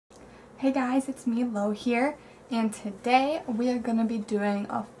Hey guys, it's me, Lo here, and today we are going to be doing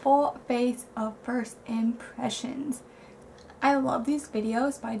a full face of first impressions. I love these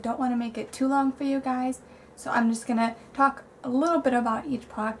videos, but I don't want to make it too long for you guys, so I'm just going to talk a little bit about each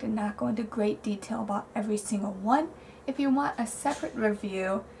product and not go into great detail about every single one. If you want a separate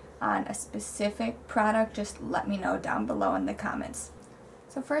review on a specific product, just let me know down below in the comments.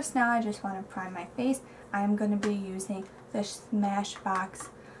 So first now I just want to prime my face. I am going to be using the Smashbox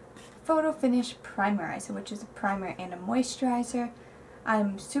Photo Finish Primerizer, which is a primer and a moisturizer.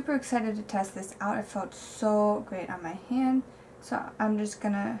 I'm super excited to test this out. It felt so great on my hand. So I'm just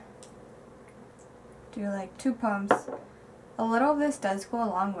gonna do like 2 pumps. A little of this does go a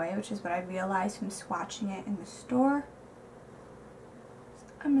long way, which is what I realized from swatching it in the store. So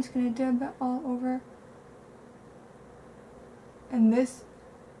I'm just gonna dab it all over. And this,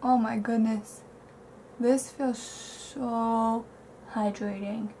 oh my goodness, this feels so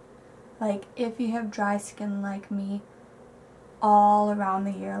hydrating. Like, if you have dry skin like me all around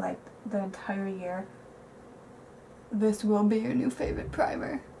the year, like the entire year, this will be your new favorite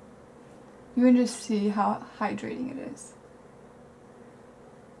primer. You can just see how hydrating it is.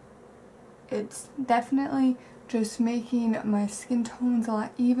 It's definitely just making my skin tones a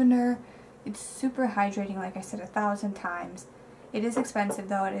lot evener. It's super hydrating, like I said 1,000 times. It is expensive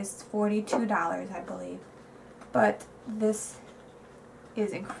though. It is $42, I believe. But this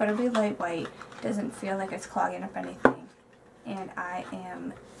is incredibly lightweight, doesn't feel like it's clogging up anything, and I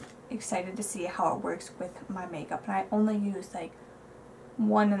am excited to see how it works with my makeup. And I only use like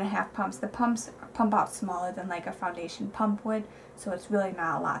 1.5 pumps. The pumps pump out smaller than like a foundation pump would, so it's really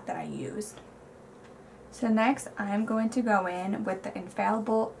not a lot that I use. So next I'm going to go in with the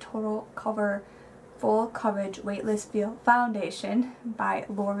Infallible Total Cover Full Coverage Weightless Feel Foundation by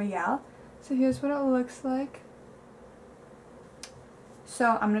Lo Aiello. So here's what it looks like.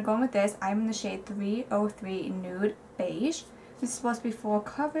 So I'm going to go in with this. I'm in the shade 303 Nude Beige. This is supposed to be full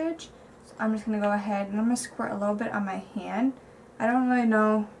coverage. So I'm just going to go ahead and I'm going to squirt a little bit on my hand. I don't really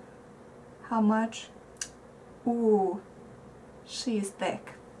know how much. Ooh, she is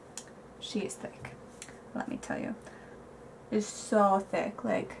thick. She is thick. Let me tell you. It's so thick.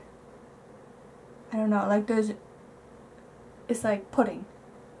 Like, I don't know. Like it's like pudding.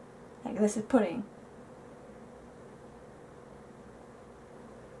 Like, this is pudding.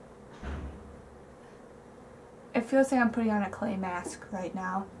 It feels like I'm putting on a clay mask right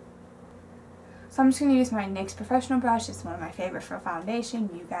now. So I'm just going to use my NYX Professional brush. It's one of my favorite for foundation.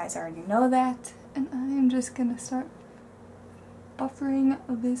 You guys already know that. And I am just going to start buffering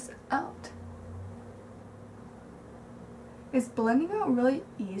this out. It's blending out really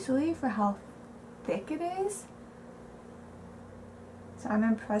easily for how thick it is. So I'm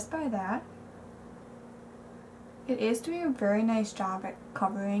impressed by that. It is doing a very nice job at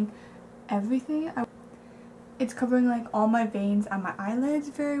covering everything. It's covering like all my veins on my eyelids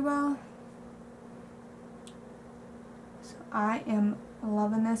very well. So I am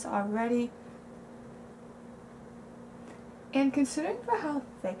loving this already. And considering for how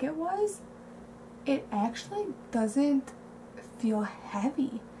thick it was, it actually doesn't feel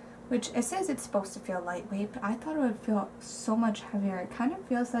heavy. Which it says it's supposed to feel lightweight, but I thought it would feel so much heavier. It kind of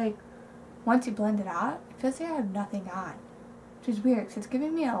feels like once you blend it out, it feels like I have nothing on. Which is weird because it's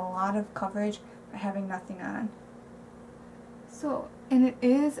giving me a lot of coverage for having nothing on. So, and it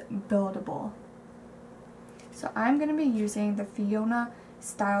is buildable. So I'm going to be using the Fiona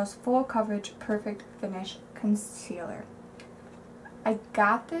Styles Full Coverage Perfect Finish Concealer. I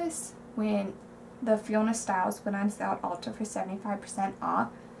got this when the Fiona Styles went on sale at Ulta for 75% off.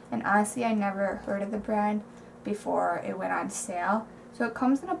 And honestly, I never heard of the brand before it went on sale. So it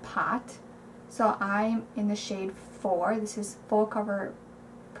comes in a pot. So I'm in the shade 4. This is Full Cover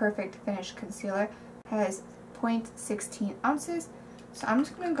Perfect Finish Concealer. Has 0.16 ounces. So I'm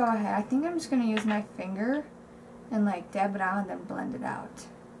just going to go ahead. I think I'm just going to use my finger and like dab it out and then blend it out.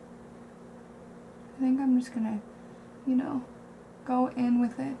 I think I'm just going to, you know, go in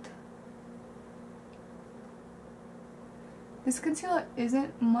with it. This concealer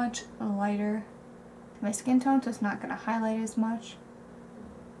isn't much lighter to my skin tone, so it's not going to highlight as much.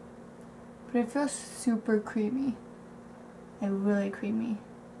 But it feels super creamy. Like, really creamy.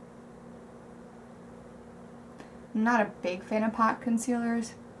 I'm not a big fan of pot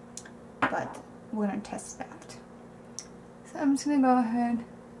concealers, but we're going to test that. So I'm just going to go ahead.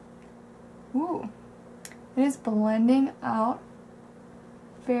 Ooh. It is blending out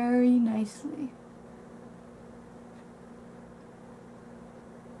very nicely.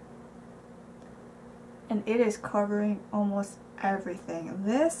 And it is covering almost everything.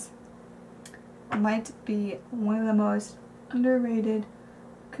 This might be one of the most underrated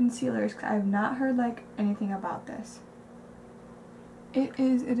concealers because I have not heard like anything about this. It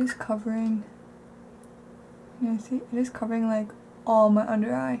is covering, you know, see, it is covering like all my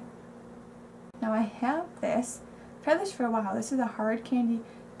under eye. Now I have this. I've had this for a while. This is a hard candy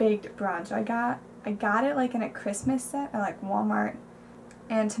baked bronzer. I got it like in a Christmas set at like Walmart.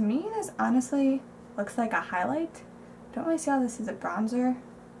 And to me this honestly looks like a highlight. Don't really see how this is a bronzer.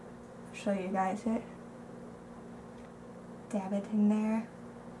 I'll show you guys it. Dab it in there.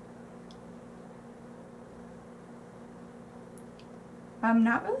 I'm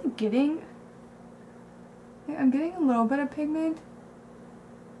not really getting, I'm getting a little bit of pigment,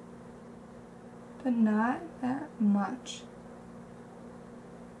 but not that much.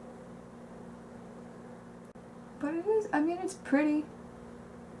 But it is, I mean, it's pretty.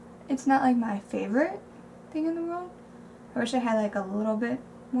 It's not like my favorite thing in the world. I wish I had like a little bit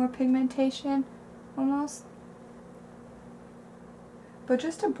more pigmentation, almost. But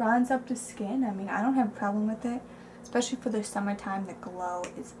just to bronze up the skin, I mean, I don't have a problem with it. Especially for the summertime, the glow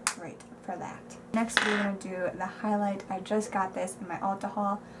is great for that. Next, we're going to do the highlight. I just got this in my Ulta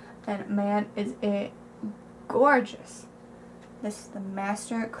haul, and man, is it gorgeous. This is the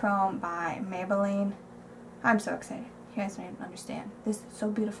Master Chrome by Maybelline. I'm so excited. You guys don't even understand. This is so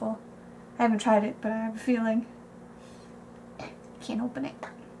beautiful. I haven't tried it, but I have a feeling. Can't open it.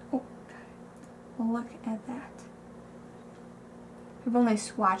 Oh, well, look at that. I've only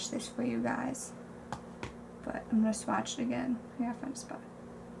swatched this for you guys. But I'm going to swatch it again. I gotta find a spot.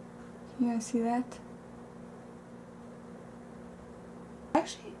 Can you guys see that?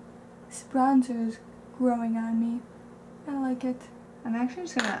 Actually, this bronzer is growing on me. I like it. I'm actually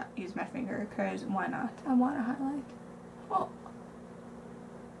just going to use my finger because why not? I want a highlight. Oh,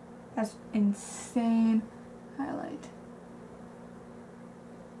 that's insane highlight.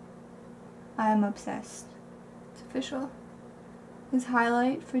 I am obsessed. It's official. This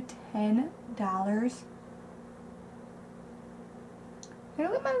highlight for $10.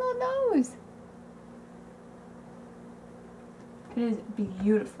 Look at my little nose. It is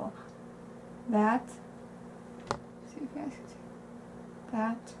beautiful. That, see if you guys can see.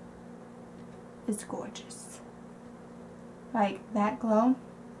 That is gorgeous. Like that glow.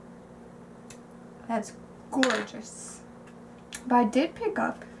 That's gorgeous. But I did pick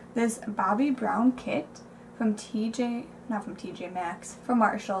up this Bobbi Brown kit from not from TJ Maxx, from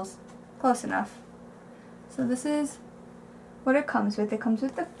Marshall's. Close enough. So this is what it comes with. It comes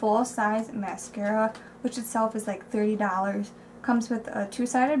with the full-size mascara, which itself is like $30. Comes with a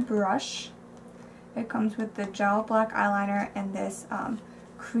two-sided brush. It comes with the gel black eyeliner and this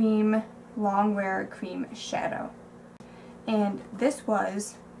cream longwear cream shadow. And this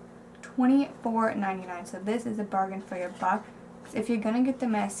was $24.99. So this is a bargain for your buck. If you're gonna get the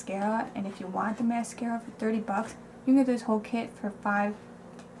mascara, and if you want the mascara for $30, you can get this whole kit for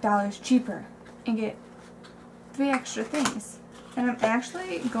 $5 cheaper and get 3 extra things. And I'm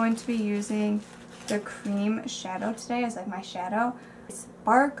actually going to be using the cream shadow today as like my shadow. It's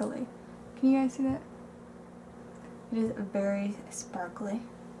sparkly. Can you guys see that? It is very sparkly.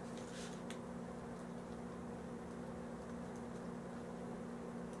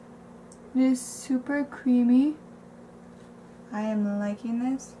 It is super creamy. I am liking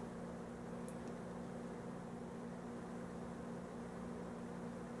this.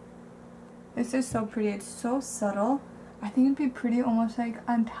 This is so pretty. It's so subtle. I think it'd be pretty almost like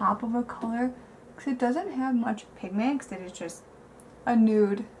on top of a color because it doesn't have much pigment because it is just a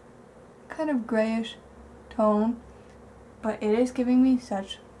nude kind of grayish tone, but it is giving me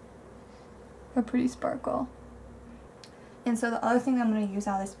such a pretty sparkle. And so the other thing I'm going to use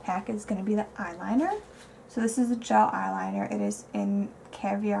out of this pack is going to be the eyeliner. So this is a gel eyeliner. It is in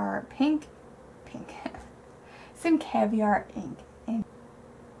Caviar Pink. It's in Caviar Ink. And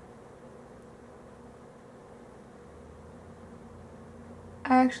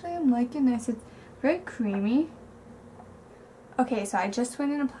I actually am liking this. It's very creamy. Okay, so I just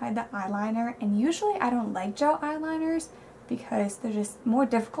went and applied the eyeliner, and usually I don't like gel eyeliners because they're just more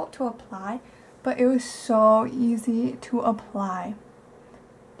difficult to apply, but it was so easy to apply.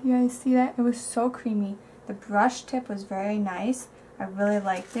 Do you guys see that? It was so creamy. The brush tip was very nice. I really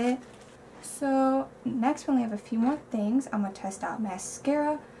liked it. So next we only have a few more things. I'm going to test out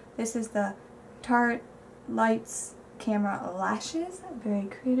mascara. This is the Tarte Lights Camera Lashes. Very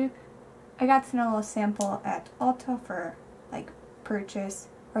creative. I got to know a little sample at Ulta for like purchase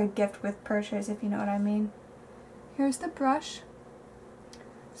or a gift with purchase, if you know what I mean. Here's the brush.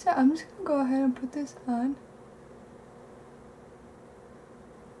 So I'm just going to go ahead and put this on.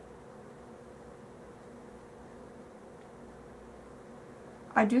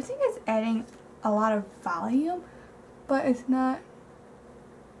 I do think it's adding a lot of volume, but it's not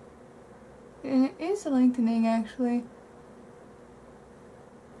is lengthening actually.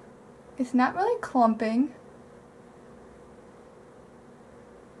 It's not really clumping.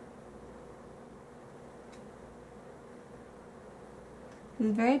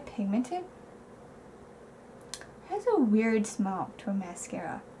 It's very pigmented. It has a weird smell to a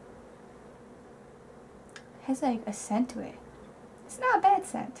mascara. It has like a scent to it. It's not a bad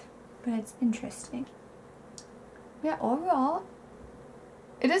scent, but it's interesting. Yeah, overall,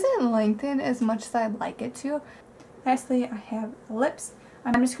 it doesn't lengthen as much as I'd like it to. Lastly, I have lips.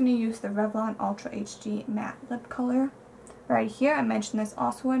 I'm just going to use the Revlon Ultra HD Matte Lip Color. Right here, I mentioned this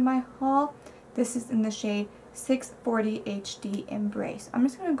also in my haul. This is in the shade 640 HD Embrace. I'm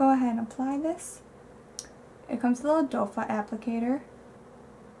just going to go ahead and apply this. It comes with a little doe foot applicator.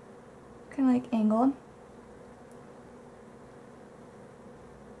 Kind of like angled.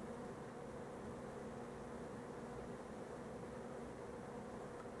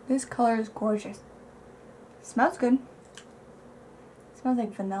 This color is gorgeous. Smells good. Smells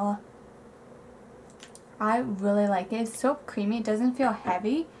like vanilla. I really like it. It's so creamy. It doesn't feel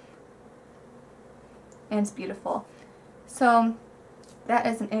heavy. And it's beautiful. So that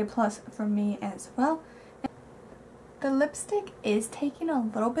is an A+ for me as well. The lipstick is taking a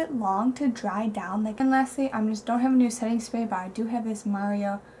little bit long to dry down. And lastly, I just don't have a new setting spray, but I do have this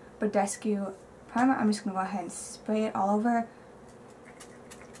Mario Badescu primer. I'm just going to go ahead and spray it all over.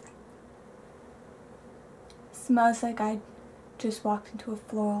 Smells like I just walked into a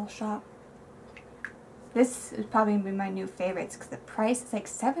floral shop. This is probably going to be my new favorites because the price is like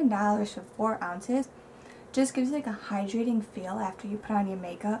 $7 for 4 ounces. Just gives like a hydrating feel after you put on your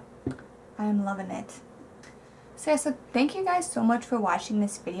makeup. I'm loving it. So yeah, so thank you guys so much for watching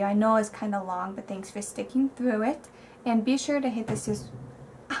this video. I know it's kind of long, but thanks for sticking through it. And be sure to hit this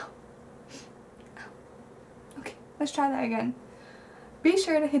Okay, let's try that again. Be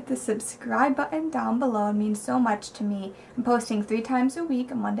sure to hit the subscribe button down below. It means so much to me. I'm posting 3 times a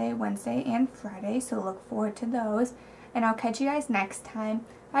week, Monday, Wednesday, and Friday, so look forward to those. And I'll catch you guys next time.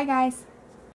 Bye guys.